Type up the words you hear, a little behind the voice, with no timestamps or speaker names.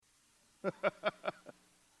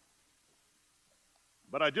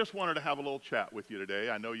But I just wanted to have a little chat with you today.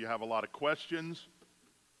 I know you have a lot of questions.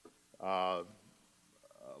 A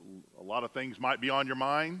lot of things might be on your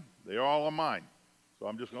mind. They're all on mine. So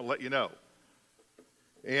I'm just going to let you know.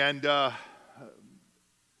 And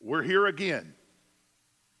we're here again.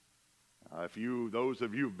 Those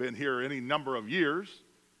of you who've been here any number of years,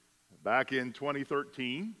 back in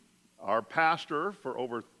 2013, our pastor for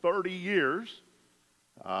over 30 years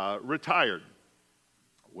retired.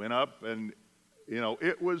 Went up and,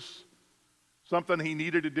 it was something he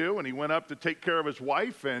needed to do, and he went up to take care of his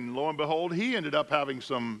wife, and lo and behold, he ended up having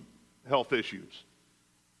some health issues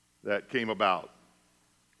that came about.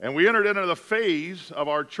 And we entered into the phase of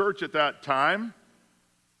our church at that time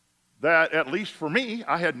that, at least for me,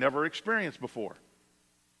 I had never experienced before.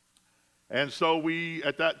 And so we,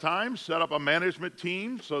 at that time, set up a management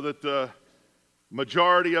team so that the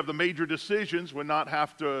majority of the major decisions would not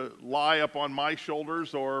have to lie up on my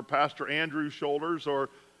shoulders or Pastor Andrew's shoulders or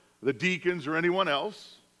the deacons or anyone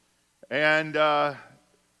else. And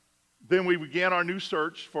then we began our new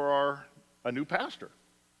search for a new pastor.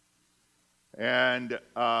 And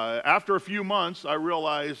after a few months, I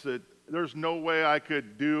realized that there's no way I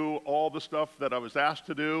could do all the stuff that I was asked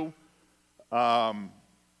to do and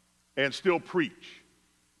still preach.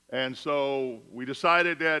 And so we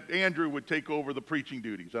decided that Andrew would take over the preaching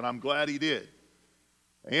duties, and I'm glad he did.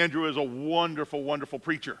 Andrew is a wonderful, wonderful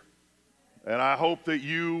preacher. And I hope that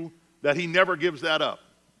he never gives that up.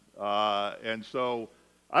 And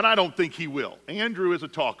I don't think he will. Andrew is a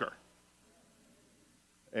talker.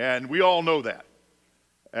 And we all know that.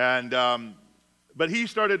 And but he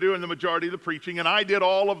started doing the majority of the preaching, and I did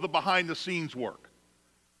all of the behind-the-scenes work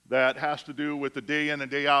that has to do with the day in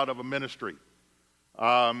and day out of a ministry.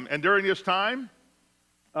 And during this time,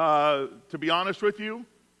 to be honest with you,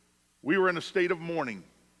 we were in a state of mourning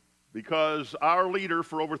because our leader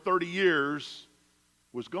for over 30 years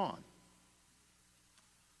was gone.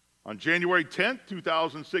 On January 10th,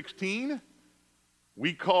 2016,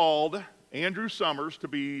 we called Andrew Summers to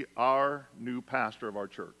be our new pastor of our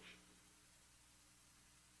church.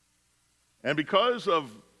 And because of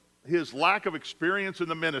his lack of experience in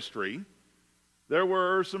the ministry, there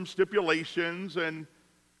were some stipulations and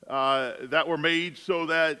that were made so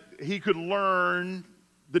that he could learn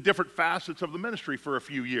the different facets of the ministry for a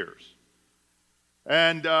few years.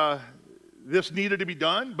 And this needed to be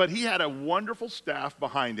done, but he had a wonderful staff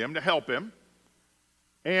behind him to help him.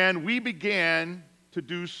 And we began to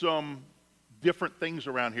do some different things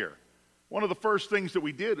around here. One of the first things that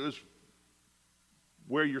we did was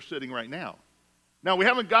where you're sitting right now. Now, we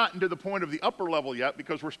haven't gotten to the point of the upper level yet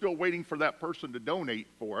because we're still waiting for that person to donate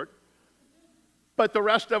for it. But the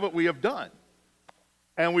rest of it we have done.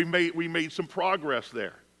 And we made some progress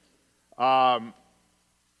there.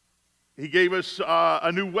 He gave us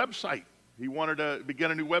a new website. He wanted to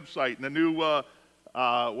begin a new website and a new,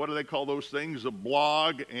 what do they call those things? A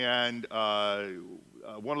blog and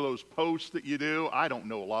one of those posts that you do. I don't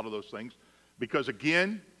know a lot of those things because,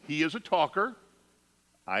 again, he is a talker.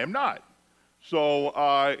 I am not.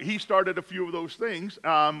 So he started a few of those things.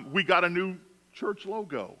 We got a new church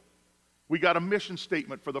logo. We got a mission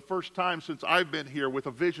statement for the first time since I've been here with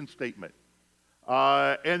a vision statement.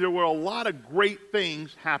 And there were a lot of great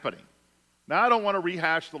things happening. Now, I don't want to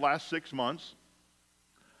rehash the last 6 months,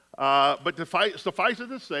 but suffice it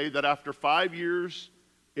to say that after 5 years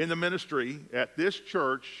in the ministry at this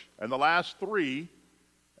church and the last 3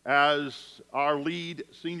 as our lead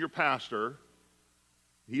senior pastor,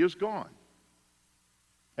 he is gone.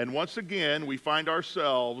 And once again, we find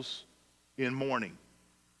ourselves in mourning.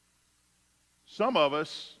 Some of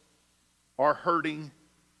us are hurting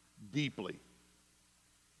deeply.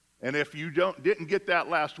 And if you didn't get that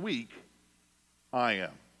last week, I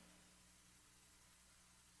am.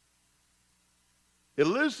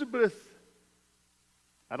 Elizabeth,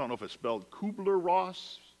 I don't know if it's spelled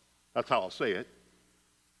Kubler-Ross, that's how I'll say it,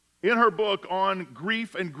 in her book on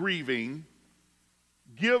grief and grieving,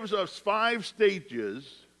 gives us 5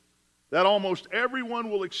 stages that almost everyone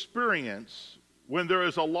will experience when there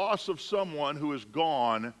is a loss of someone who is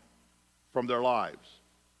gone from their lives.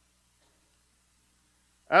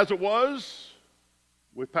 As it was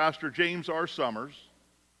with Pastor James R. Summers,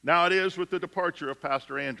 now it is with the departure of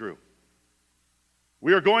Pastor Andrew.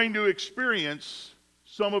 We are going to experience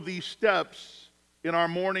some of these steps in our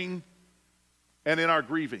mourning and in our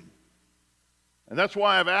grieving. And that's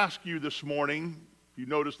why I've asked you this morning, if you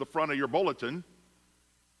notice the front of your bulletin,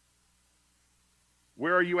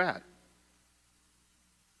 where are you at?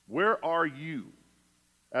 Where are you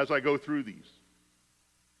as I go through these?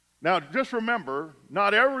 Now, just remember,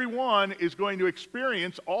 not everyone is going to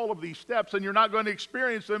experience all of these steps, and you're not going to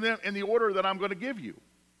experience them in the order that I'm going to give you.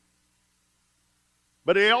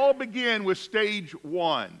 But they all begin with stage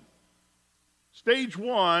one. Stage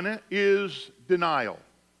one is denial.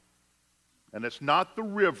 And it's not the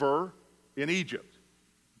river in Egypt.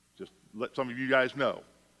 Just let some of you guys know.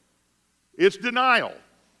 It's denial.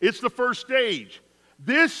 It's the first stage.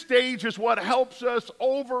 This stage is what helps us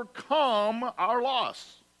overcome our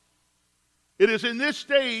loss. It is in this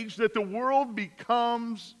stage that the world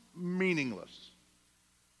becomes meaningless.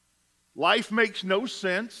 Life makes no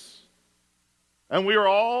sense, and we are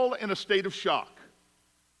all in a state of shock.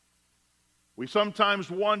 We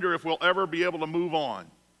sometimes wonder if we'll ever be able to move on.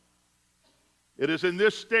 It is in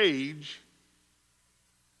this stage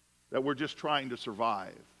that we're just trying to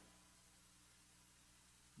survive.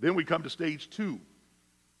 Then we come to stage two.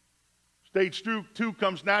 Stage two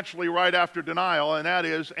comes naturally right after denial, and that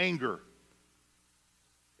is anger.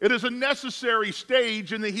 It is a necessary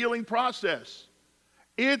stage in the healing process.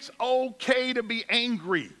 It's okay to be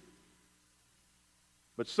angry.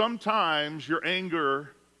 But sometimes your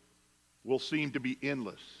anger will seem to be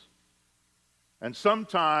endless. And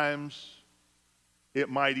sometimes it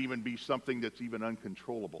might even be something that's even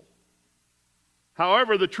uncontrollable.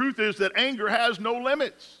 However, the truth is that anger has no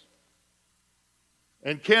limits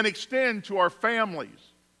and can extend to our families,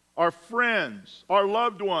 our friends, our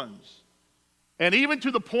loved ones, and even to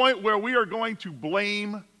the point where we are going to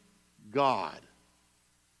blame God.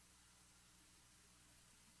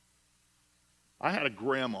 I had a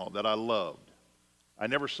grandma that I loved. I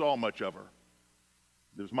never saw much of her.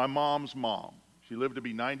 It was my mom's mom. She lived to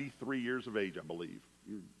be 93 years of age, I believe,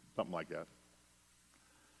 something like that.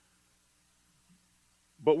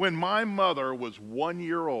 But when my mother was 1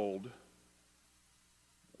 year old,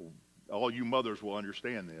 all you mothers will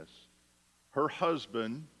understand this, her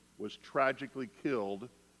husband was tragically killed.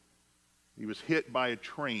 He was hit by a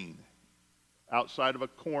train outside of a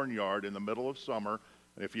cornyard in the middle of summer.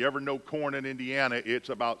 And if you ever know corn in Indiana, it's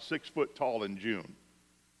about 6 foot tall in June.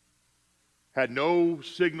 Had no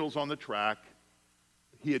signals on the track.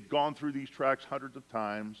 He had gone through these tracks hundreds of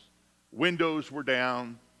times. Windows were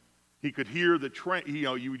down. He could hear the train.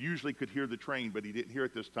 You usually could hear the train, but he didn't hear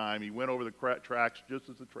it this time. He went over the tracks just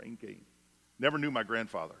as the train came. Never knew my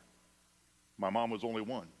grandfather. My mom was only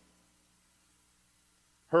one.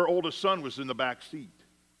 Her oldest son was in the back seat.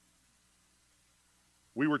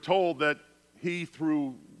 We were told that he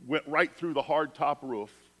went right through the hard top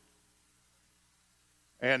roof.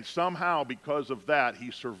 And somehow, because of that,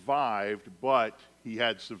 he survived, but he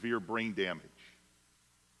had severe brain damage.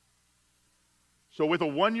 So with a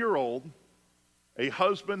 1 year old, a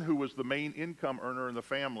husband who was the main income earner in the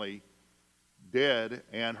family, dead,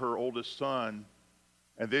 and her oldest son,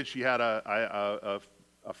 and then she had a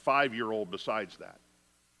 5-year-old besides that.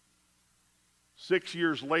 6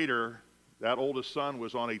 years later, that oldest son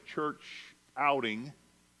was on a church outing,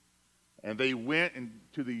 and they went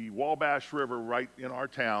into the Wabash River right in our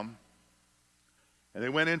town, and they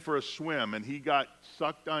went in for a swim, and he got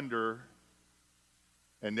sucked under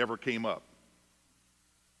and never came up.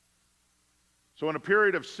 So in a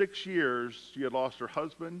period of 6 years, she had lost her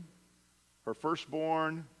husband. Her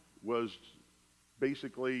firstborn was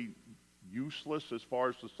basically useless as far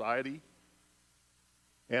as society,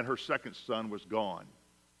 and her second son was gone.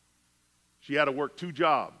 She had to work 2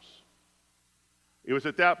 jobs. It was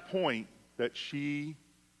at that point that she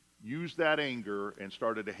used that anger and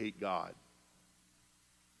started to hate God.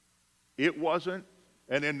 It wasn't,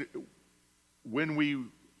 and then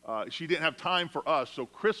when she didn't have time for us, so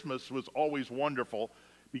Christmas was always wonderful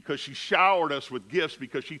because she showered us with gifts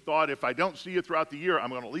because she thought, if I don't see you throughout the year, I'm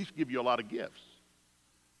going to at least give you a lot of gifts.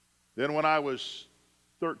 Then when I was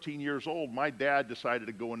 13 years old, my dad decided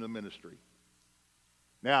to go into the ministry.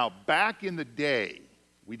 Now, back in the day,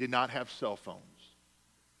 we did not have cell phones.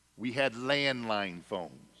 We had landline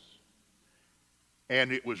phones.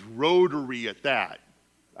 And it was rotary at that.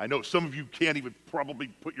 I know some of you can't even probably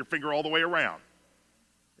put your finger all the way around.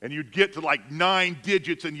 And you'd get to like 9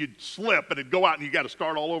 digits and you'd slip and it'd go out and you got to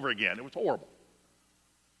start all over again. It was horrible.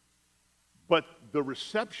 But the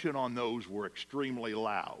reception on those were extremely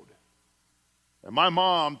loud. And my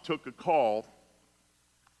mom took a call,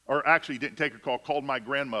 or actually didn't take a call, called my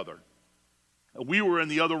grandmother. We were in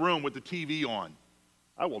the other room with the TV on.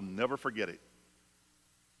 I will never forget it.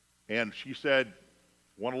 And she said,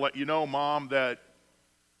 "Want to let you know, Mom, that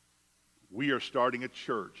we are starting a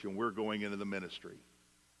church and we're going into the ministry."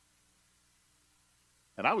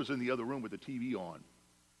 And I was in the other room with the TV on,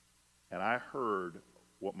 and I heard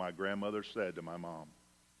what my grandmother said to my mom.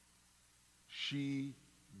 She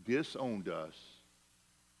disowned us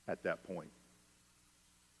at that point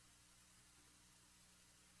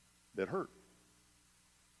that hurt.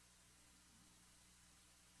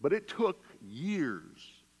 But it took years.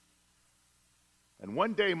 And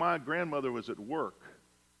one day my grandmother was at work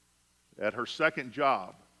at her second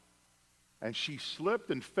job, and she slipped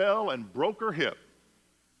and fell and broke her hip.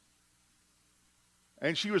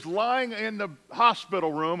 And she was lying in the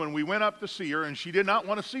hospital room, and we went up to see her, and she did not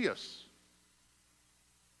want to see us.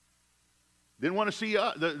 Didn't want to see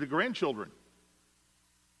the grandchildren.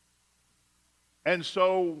 And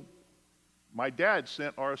so my dad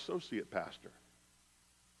sent our associate pastor.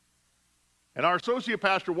 And our associate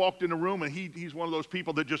pastor walked in the room, and he's one of those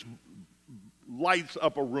people that just lights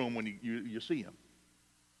up a room when you see him.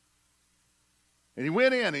 And he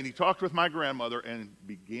went in, and he talked with my grandmother and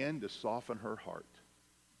began to soften her heart.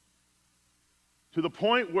 To the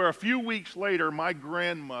point where a few weeks later, my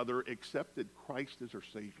grandmother accepted Christ as her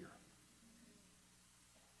Savior.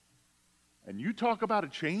 And you talk about a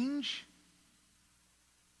change?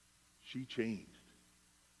 She changed.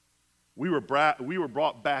 We were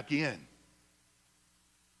brought back in.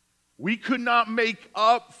 We could not make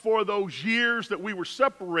up for those years that we were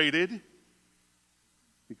separated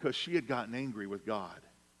because she had gotten angry with God.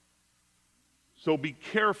 So be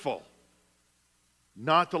careful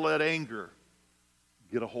not to let anger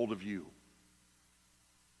get a hold of you.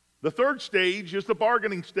 The third stage is the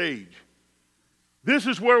bargaining stage. This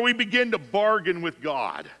is where we begin to bargain with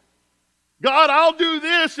God. God, I'll do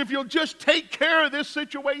this if you'll just take care of this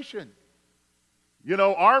situation. You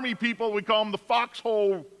know, army people, we call them the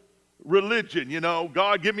foxhole religion. You know,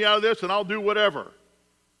 God, get me out of this and I'll do whatever.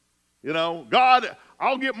 You know, God,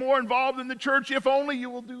 I'll get more involved in the church if only you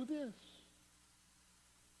will do this.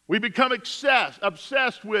 We become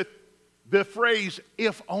obsessed with the phrase,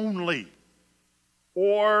 if only,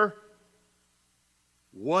 or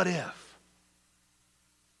what if.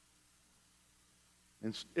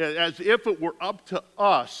 As if it were up to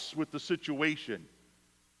us with the situation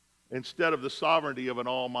instead of the sovereignty of an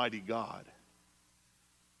almighty God.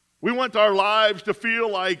 We want our lives to feel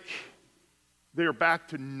like they're back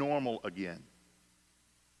to normal again.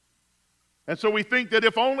 And so we think that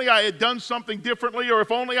if only I had done something differently, or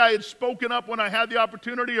if only I had spoken up when I had the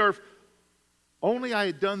opportunity, or if only I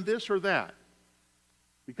had done this or that.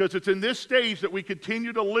 Because it's in this stage that we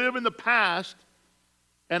continue to live in the past.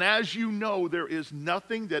 And as you know, there is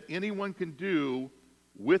nothing that anyone can do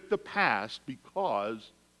with the past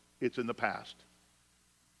because it's in the past.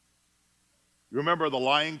 You remember the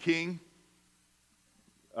Lion King?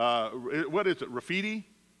 What is it? Rafiki?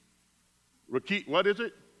 What is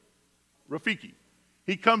it? Rafiki.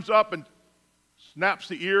 He comes up and snaps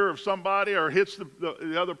the ear of somebody or hits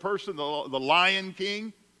the other person, the Lion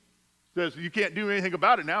King. Says, you can't do anything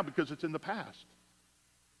about it now because it's in the past.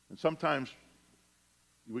 And sometimes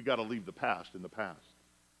we got to leave the past in the past.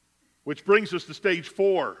 Which brings us to stage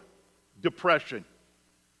 4, depression.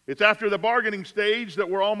 It's after the bargaining stage that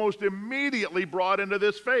we're almost immediately brought into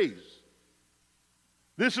this phase.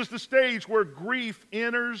 This is the stage where grief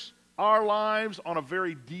enters our lives on a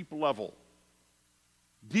very deep level.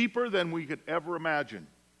 Deeper than we could ever imagine.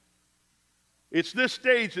 It's this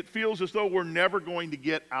stage that feels as though we're never going to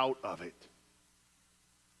get out of it.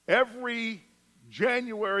 Every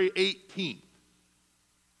January 18th,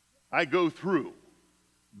 I go through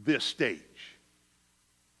this stage.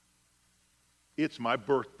 It's my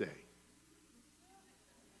birthday.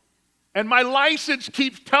 And my license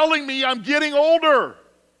keeps telling me I'm getting older.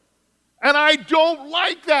 And I don't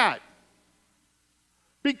like that.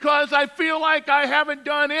 Because I feel like I haven't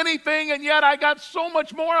done anything, and yet I got so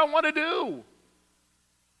much more I want to do.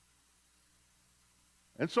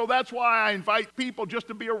 And so that's why I invite people just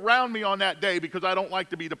to be around me on that day, because I don't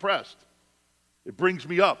like to be depressed. It brings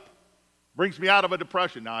me up. Brings me out of a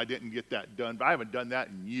depression. Now, I didn't get that done, but I haven't done that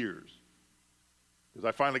in years. Because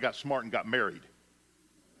I finally got smart and got married.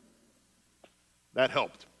 That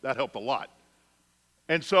helped. That helped a lot.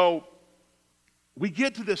 And so we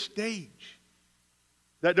get to this stage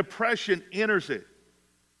that depression enters it.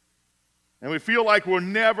 And we feel like we're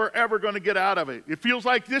never, ever going to get out of it. It feels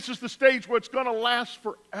like this is the stage where it's going to last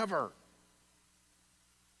forever.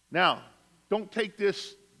 Now, don't take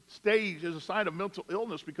this stage as a sign of mental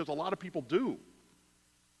illness, because a lot of people do.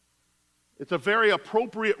 It's a very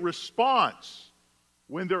appropriate response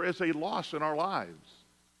when there is a loss in our lives.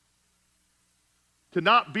 To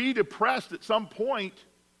not be depressed at some point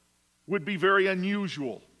would be very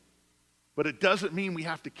unusual. But it doesn't mean we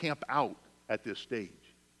have to camp out at this stage.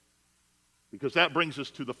 Because that brings us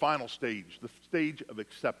to the final stage, the stage of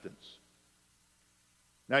acceptance.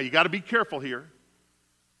 Now, you got to be careful here.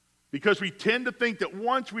 Because we tend to think that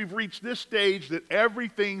once we've reached this stage that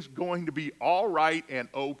everything's going to be all right and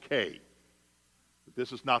okay. But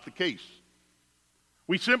this is not the case.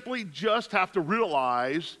 We simply just have to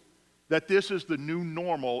realize that this is the new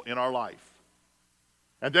normal in our life.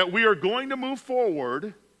 And that we are going to move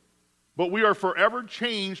forward, but we are forever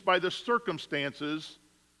changed by the circumstances,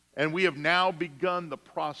 and we have now begun the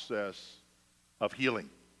process of healing.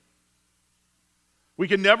 We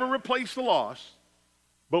can never replace the loss,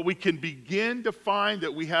 but we can begin to find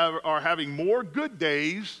that we are having more good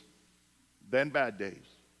days than bad days.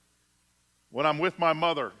 When I'm with my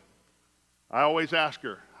mother, I always ask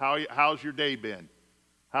her, how's your day been?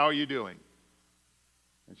 How are you doing?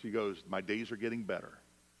 And she goes, my days are getting better.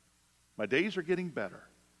 My days are getting better.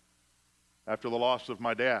 After the loss of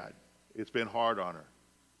my dad, it's been hard on her.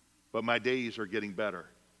 But my days are getting better.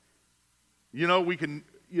 We can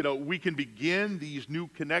begin these new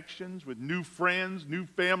connections with new friends, new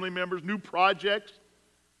family members, new projects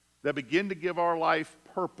that begin to give our life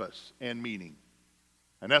purpose and meaning.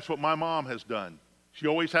 And that's what my mom has done. She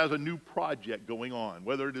always has a new project going on,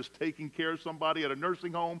 whether it is taking care of somebody at a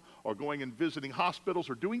nursing home or going and visiting hospitals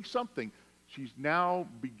or doing something. She's now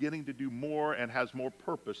beginning to do more and has more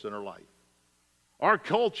purpose in her life. Our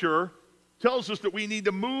culture tells us that we need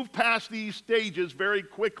to move past these stages very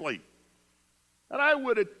quickly. And I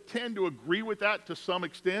would tend to agree with that to some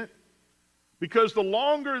extent, because the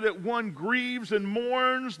longer that one grieves and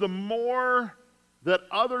mourns, the more that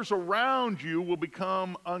others around you will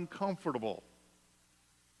become uncomfortable.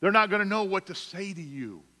 They're not going to know what to say to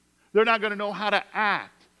you. They're not going to know how to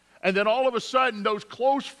act. And then all of a sudden, those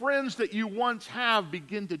close friends that you once have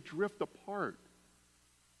begin to drift apart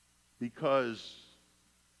because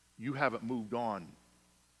you haven't moved on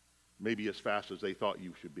maybe as fast as they thought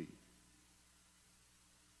you should be.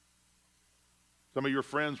 Some of your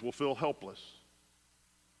friends will feel helpless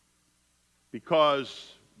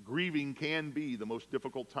because grieving can be the most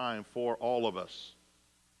difficult time for all of us,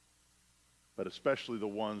 but especially the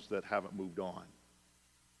ones that haven't moved on.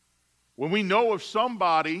 When we know of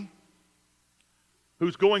somebody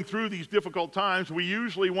who's going through these difficult times, we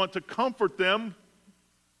usually want to comfort them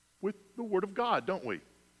with the Word of God, don't we?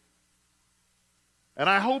 And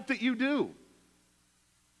I hope that you do.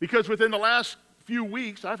 Because within the last few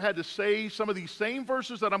weeks, I've had to say some of these same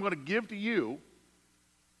verses that I'm going to give to you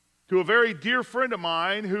to a very dear friend of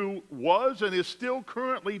mine who was and is still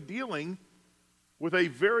currently dealing with a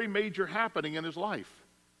very major happening in his life.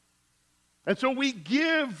 And so we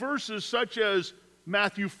give verses such as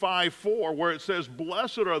Matthew 5:4, where it says,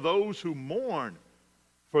 "Blessed are those who mourn,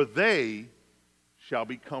 for they shall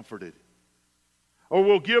be comforted." Or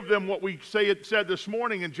we'll give them what we said this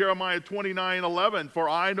morning in Jeremiah 29:11, "For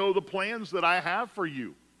I know the plans that I have for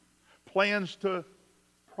you, plans to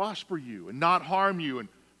prosper you and not harm you, and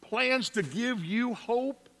plans to give you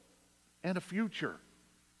hope and a future."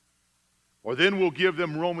 Or then we'll give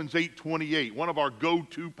them Romans 8:28, one of our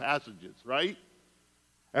go-to passages, right?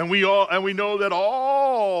 And we know that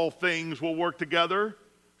all things will work together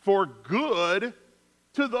for good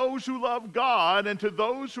to those who love God and to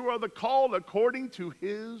those who are the called according to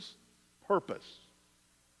His purpose.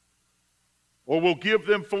 Or we'll give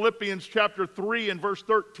them Philippians chapter 3 and verse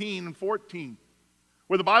 13 and 14,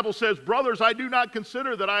 where the Bible says, "Brothers, I do not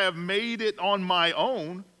consider that I have made it on my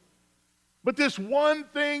own, but this one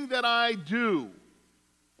thing that I do,"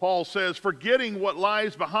 Paul says, "forgetting what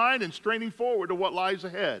lies behind and straining forward to what lies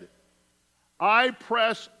ahead, I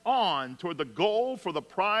press on toward the goal for the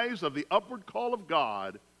prize of the upward call of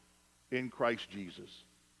God in Christ Jesus."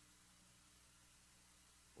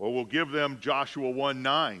 Or we'll give them Joshua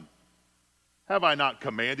 1:9. "Have I not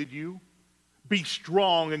commanded you? Be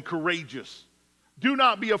strong and courageous. Do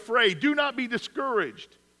not be afraid. Do not be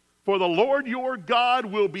discouraged. For the Lord your God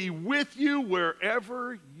will be with you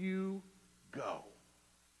wherever you go."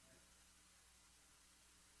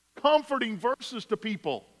 Comforting verses to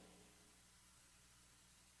people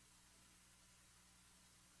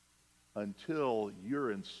until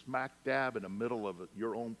you're in smack dab in the middle of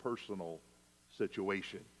your own personal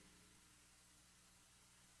situation.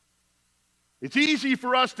 It's easy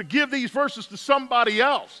for us to give these verses to somebody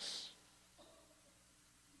else.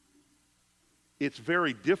 It's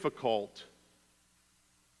very difficult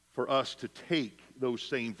for us to take those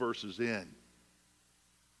same verses in,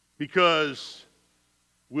 because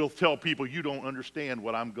we'll tell people, "You don't understand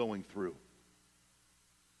what I'm going through.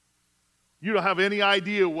 You don't have any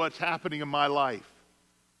idea what's happening in my life."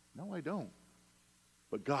 No, I don't.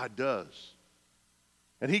 But God does.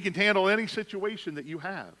 And He can handle any situation that you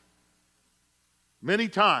have. Many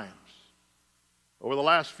times over the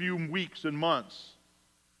last few weeks and months,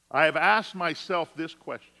 I have asked myself this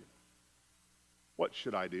question: What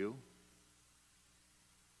should I do?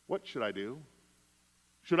 What should I do?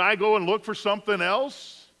 Should I go and look for something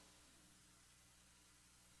else?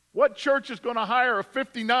 What church is going to hire a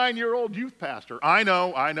 59-year-old youth pastor? I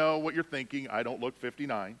know what you're thinking. I don't look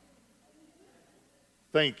 59.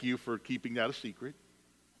 Thank you for keeping that a secret.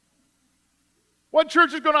 What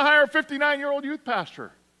church is going to hire a 59-year-old youth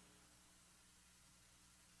pastor?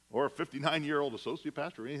 Or a 59-year-old associate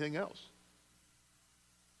pastor or anything else?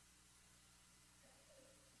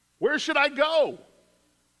 Where should I go?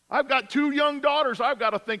 I've got 2 young daughters I've got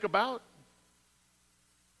to think about.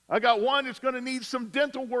 I got one that's going to need some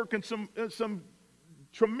dental work and some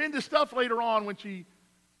tremendous stuff later on when she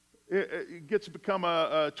gets to become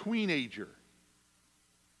a teenager.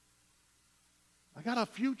 I got a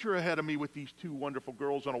future ahead of me with these 2 wonderful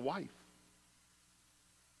girls and a wife.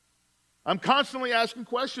 I'm constantly asking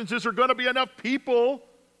questions. Is there going to be enough people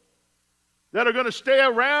that are going to stay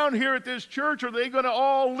around here at this church? Or are they going to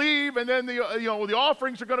all leave and then the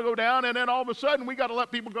offerings are going to go down and then all of a sudden we got to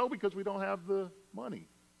let people go because we don't have the money?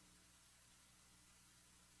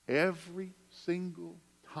 Every single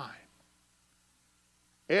time,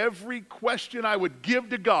 every question I would give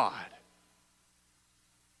to God,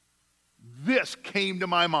 this came to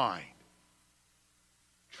my mind.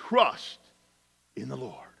 Trust in the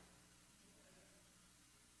Lord.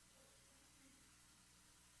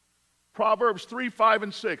 Proverbs 3, 5,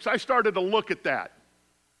 and 6. I started to look at that.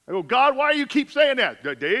 I go, God, why do you keep saying that?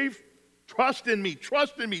 Dave, trust in me,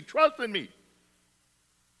 trust in me, trust in me.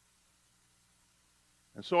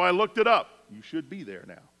 And so I looked it up. You should be there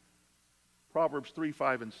now. Proverbs 3,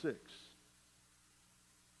 5, and 6.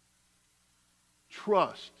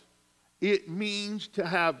 Trust. It means to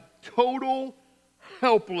have total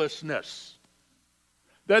helplessness.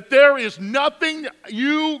 That there is nothing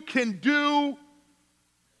you can do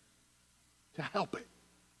to help it.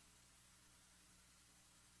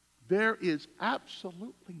 There is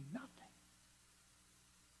absolutely nothing.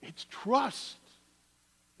 It's trust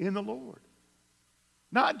in the Lord.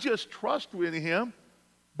 Not just trust in Him,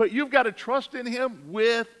 but you've got to trust in Him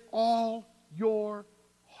with all your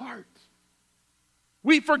heart.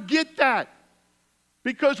 We forget that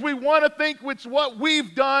because we want to think it's what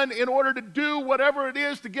we've done in order to do whatever it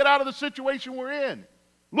is to get out of the situation we're in.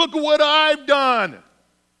 Look at what I've done.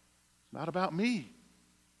 It's not about me.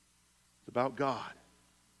 It's about God.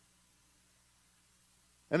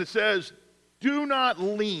 And it says, do not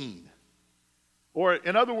lean. Or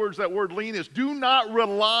in other words, that word lean is do not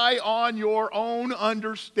rely on your own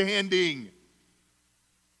understanding.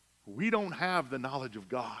 We don't have the knowledge of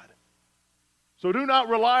God. So do not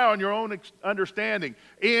rely on your own understanding.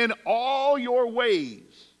 In all your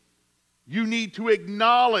ways, you need to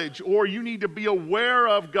acknowledge or you need to be aware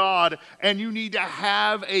of God and you need to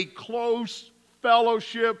have a close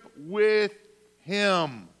fellowship with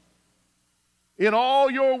Him. In all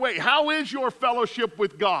your ways. How is your fellowship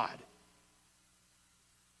with God?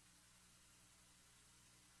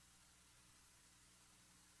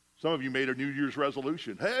 Some of you made a New Year's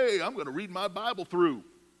resolution. Hey, I'm going to read my Bible through.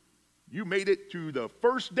 You made it to the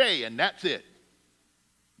first day and that's it.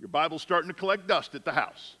 Your Bible's starting to collect dust at the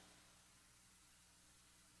house.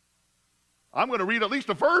 I'm going to read at least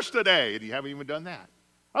a verse today, and you haven't even done that.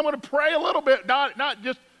 I'm going to pray a little bit, not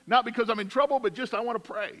because I'm in trouble, but just I want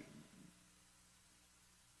to pray.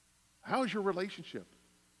 How is your relationship?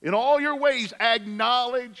 In all your ways,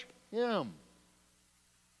 acknowledge Him.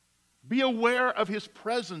 Be aware of His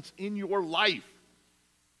presence in your life.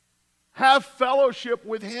 Have fellowship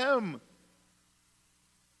with Him.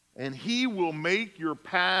 And He will make your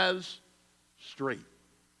paths straight.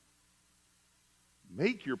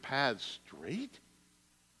 Make your paths straight?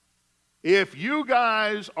 If you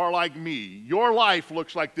guys are like me, your life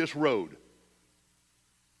looks like this road.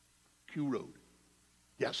 Q Road.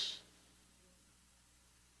 Yes.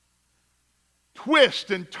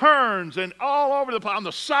 Twists and turns and all over the place. On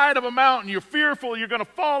the side of a mountain, you're fearful you're going to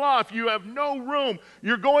fall off. You have no room.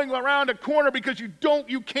 You're going around a corner because you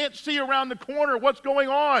can't see around the corner what's going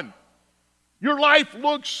on. Your life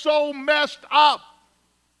looks so messed up.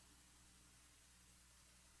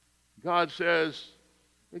 God says,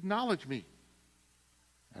 acknowledge me,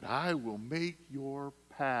 and I will make your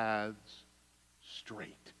paths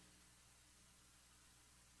straight.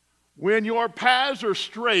 When your paths are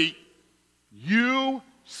straight, you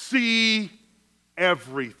see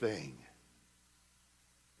everything.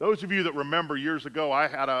 Those of you that remember years ago,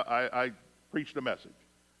 I preached a message.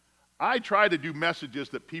 I try to do messages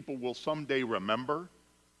that people will someday remember.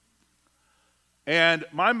 And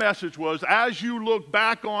my message was, as you look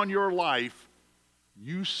back on your life,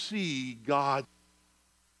 you see God.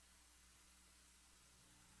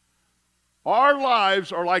 Our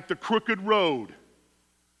lives are like the crooked road.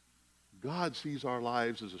 God sees our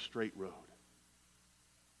lives as a straight road.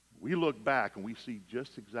 We look back and we see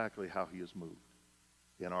just exactly how he has moved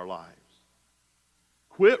in our lives.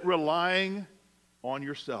 Quit relying on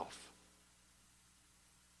yourself.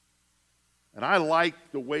 And I like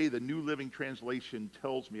the way the New Living Translation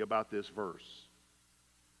tells me about this verse.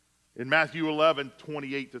 In Matthew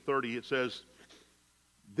 11:28-30, it says,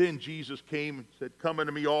 "Then Jesus came and said, 'Come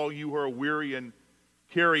unto me, all you who are weary and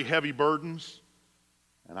carry heavy burdens,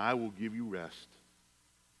 and I will give you rest.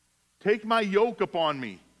 Take my yoke upon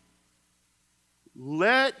me.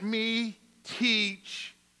 Let me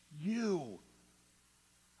teach you.'"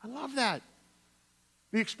 I love that.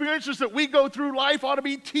 The experiences that we go through life ought to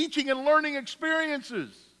be teaching and learning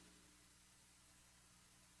experiences.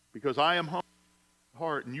 Because I am humble in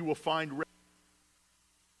heart, and you will find rest.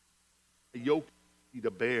 A yoke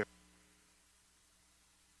to bear.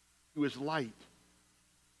 He is light.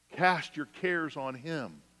 Cast your cares on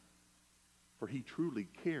him, for he truly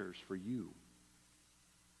cares for you.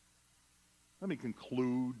 Let me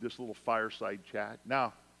conclude this little fireside chat.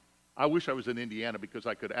 Now, I wish I was in Indiana because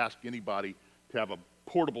I could ask anybody to have a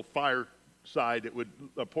portable fireside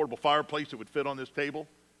a portable fireplace that would fit on this table.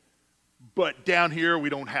 But down here we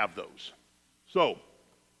don't have those. So,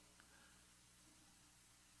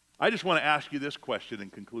 I just want to ask you this question in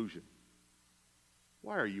conclusion.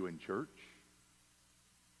 Why are you in church?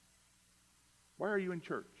 Why are you in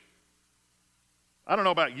church? I don't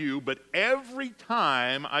know about you, but every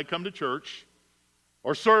time I come to church,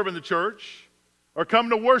 or serve in the church, or come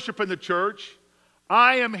to worship in the church,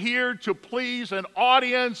 I am here to please an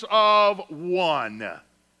audience of one.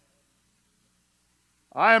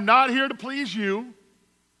 I am not here to please you.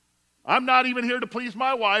 I'm not even here to please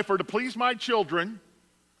my wife or to please my children.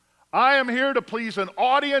 I am here to please an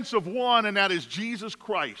audience of one, and that is Jesus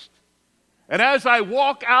Christ. And as I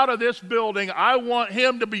walk out of this building, I want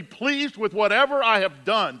him to be pleased with whatever I have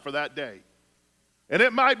done for that day. And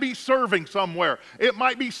it might be serving somewhere. It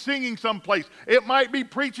might be singing someplace. It might be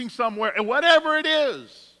preaching somewhere. And whatever it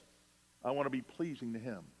is, I want to be pleasing to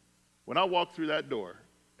him. When I walk through that door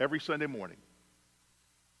every Sunday morning,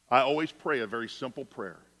 I always pray a very simple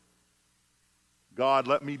prayer. God,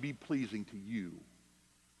 let me be pleasing to you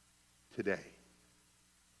today.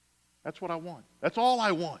 That's what I want. That's all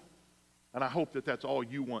I want. And I hope that that's all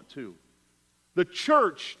you want too. The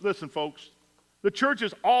church, listen folks, the church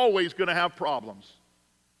is always going to have problems.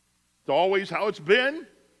 It's always how it's been.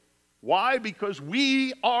 Why? Because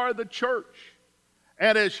we are the church.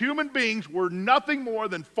 And as human beings, we're nothing more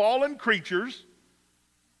than fallen creatures.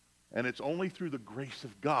 And it's only through the grace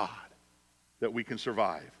of God that we can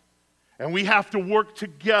survive. And we have to work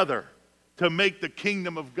together to make the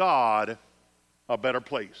kingdom of God a better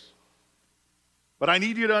place. But I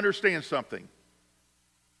need you to understand something.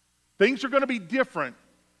 Things are going to be different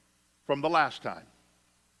from the last time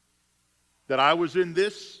that I was in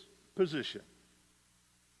this position.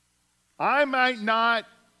 I might not,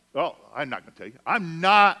 well, I'm not going to tell you, I'm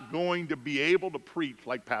not going to be able to preach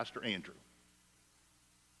like Pastor Andrew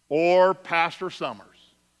or Pastor Summers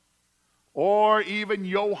or even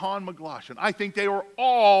Johann McGloshin. I think they were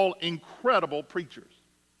all incredible preachers.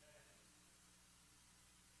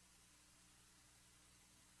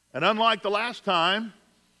 And unlike the last time,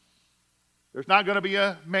 there's not going to be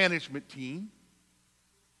a management team.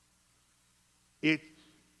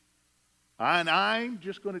 And I'm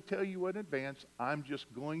just going to tell you in advance, I'm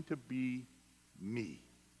just going to be me.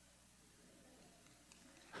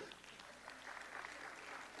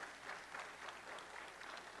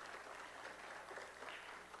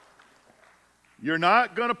 You're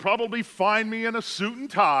not going to probably find me in a suit and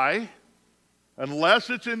tie unless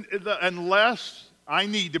I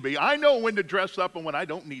need to be. I know when to dress up and when I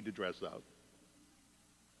don't need to dress up.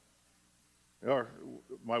 Or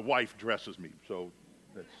my wife dresses me, so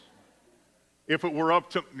that's... If it were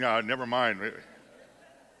up to... No, never mind.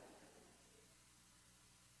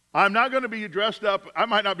 I'm not going to be dressed up. I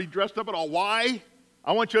might not be dressed up at all. Why?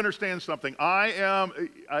 I want you to understand something. I am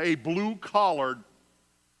a blue-collared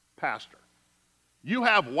pastor. You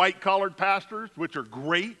have white-collared pastors, which are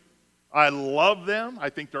great. I love them. I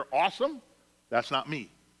think they're awesome. That's not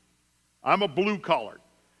me. I'm a blue-collared.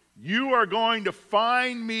 You are going to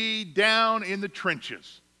find me down in the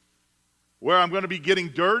trenches where I'm going to be getting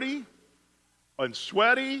dirty and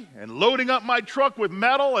sweaty and loading up my truck with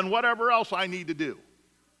metal and whatever else I need to do.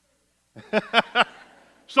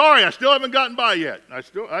 Sorry, I still haven't gotten by yet.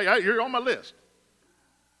 You're on my list.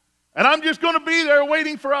 And I'm just going to be there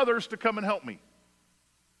waiting for others to come and help me.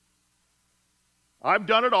 I've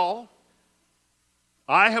done it all.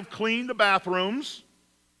 I have cleaned the bathrooms.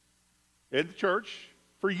 in the church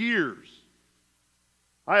for years.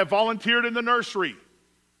 I have volunteered in the nursery.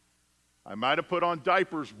 I might have put on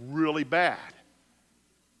diapers really bad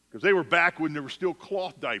because they were back when there were still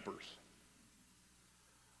cloth diapers.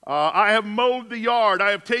 I have mowed the yard.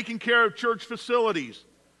 I have taken care of church facilities.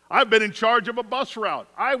 I've been in charge of a bus route.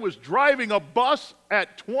 I was driving a bus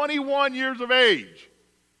at 21 years of age.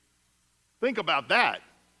 Think about that.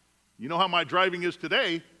 You know how my driving is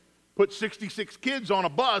today. Put 66 kids on a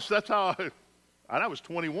bus. That's how and I was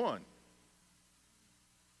 21.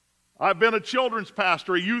 I've been a children's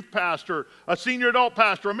pastor, a youth pastor, a senior adult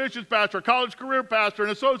pastor, a missions pastor, a college career pastor, an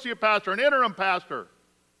associate pastor, an interim pastor.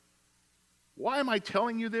 Why am I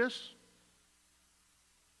telling you this?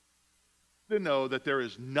 To know that there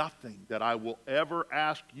is nothing that I will ever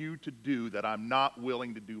ask you to do that I'm not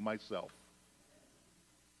willing to do myself.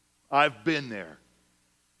 I've been there.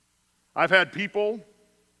 I've had people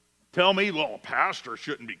tell me, well, a pastor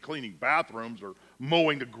shouldn't be cleaning bathrooms or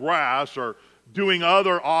mowing the grass or doing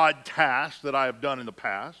other odd tasks that I have done in the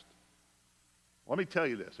past. Let me tell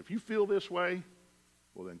you this. If you feel this way,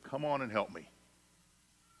 well, then come on and help me.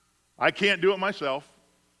 I can't do it myself,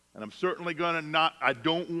 and I'm certainly going to not, I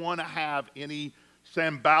don't want to have any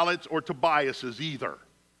Sanballats or Tobiases either.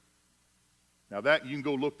 Now that, you can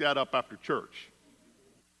go look that up after church.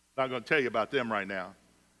 I'm not going to tell you about them right now.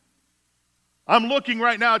 I'm looking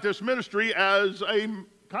right now at this ministry as a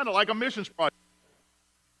kind of like a missions project.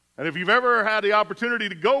 And if you've ever had the opportunity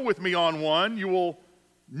to go with me on one, you will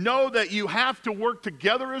know that you have to work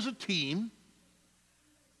together as a team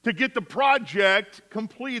to get the project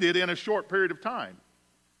completed in a short period of time.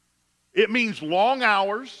 It means long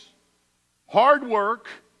hours, hard work,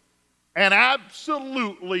 and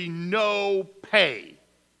absolutely no pay.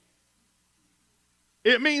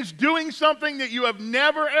 It means doing something that you have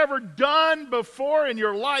never ever done before in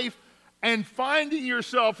your life and finding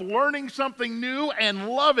yourself learning something new and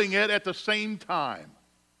loving it at the same time.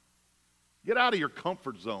 Get out of your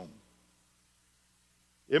comfort zone.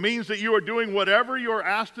 It means that you are doing whatever you're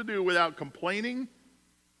asked to do without complaining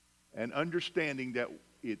and understanding that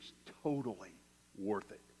it's totally worth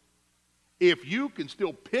it. If you can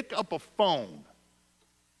still pick up a phone,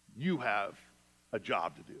 you have a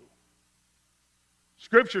job to do.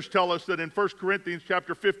 Scriptures tell us that in 1 Corinthians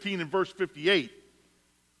chapter 15 and verse 58,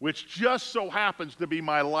 which just so happens to be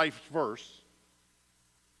my life's verse.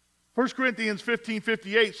 1 Corinthians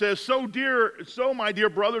 15:58 says, So my dear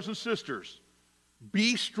brothers and sisters,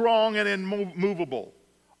 be strong and immovable.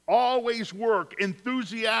 Always work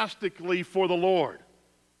enthusiastically for the Lord,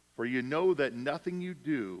 for you know that nothing you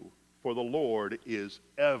do for the Lord is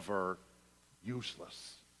ever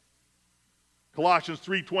useless. Colossians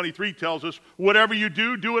 3:23 tells us, whatever you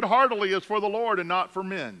do, do it heartily as for the Lord and not for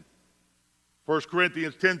men. 1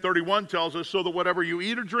 Corinthians 10:31 tells us, so that whatever you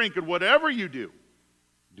eat or drink and whatever you do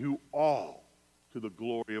all to the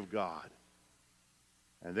glory of God.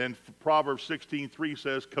 And then Proverbs 16:3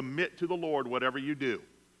 says, commit to the Lord whatever you do,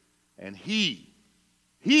 and He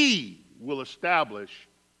will establish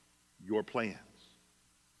your plans.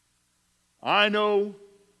 I know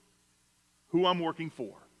who I'm working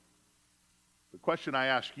for. The question I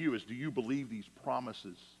ask you is, do you believe these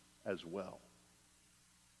promises as well?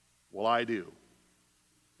 Well, I do.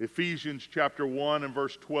 Ephesians chapter 1 and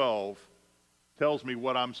verse 12 tells me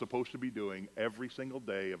what I'm supposed to be doing every single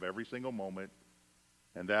day of every single moment,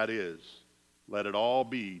 and that is, let it all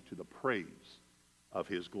be to the praise of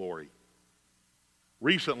His glory.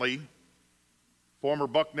 Recently, former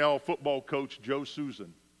Bucknell football coach Joe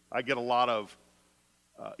Susan, I get a lot of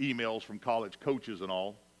emails from college coaches and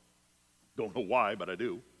all. Don't know why, but I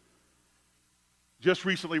do. Just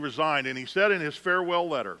recently resigned, and he said in his farewell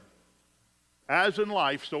letter, as in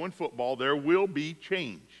life, so in football, there will be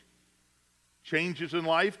change. Changes in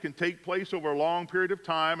life can take place over a long period of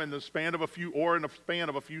time in the span of a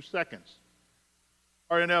few seconds.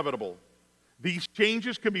 Are inevitable. These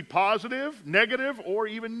changes can be positive, negative, or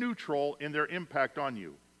even neutral in their impact on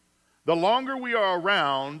you. The longer we are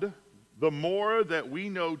around, the more that we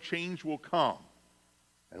know change will come.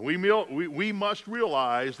 And we must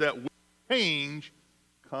realize that with change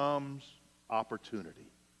comes opportunity.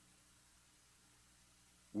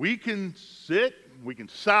 We can sit, we can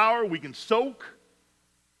sour, we can soak,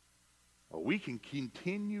 or we can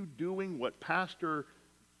continue doing what Pastor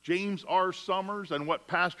James R. Summers and what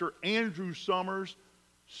Pastor Andrew Summers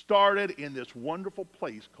started in this wonderful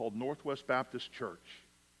place called Northwest Baptist Church.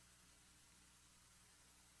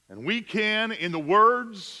 And we can, in the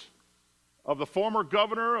words of the former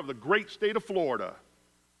governor of the great state of Florida,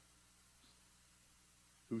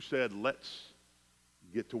 who said, let's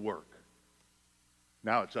get to work.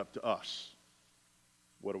 Now it's up to us.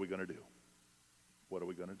 What are we going to do? What are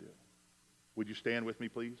we going to do? Would you stand with me,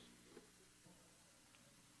 please?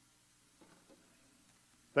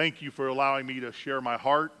 Thank you for allowing me to share my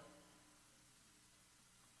heart.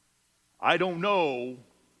 I don't know,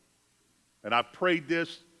 and I've prayed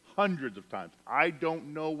this hundreds of times, I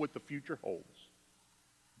don't know what the future holds,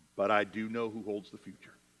 but I do know who holds the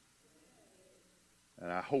future.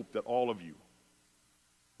 And I hope that all of you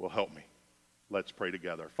will help me. Let's pray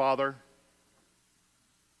together. Father,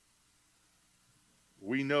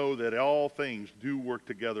 we know that all things do work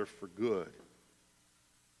together for good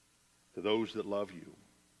to those that love you.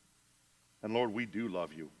 And Lord, we do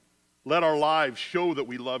love you. Let our lives show that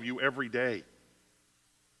we love you every day.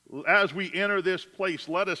 As we enter this place,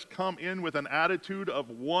 let us come in with an attitude of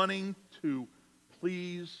wanting to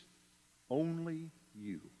please only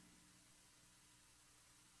you.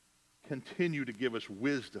 Continue to give us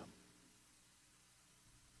wisdom.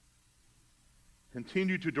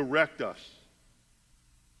 Continue to direct us.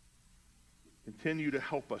 Continue to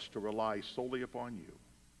help us to rely solely upon you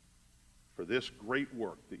for this great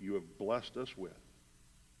work that you have blessed us with.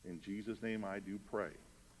 In Jesus' name I do pray.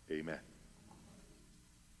 Amen.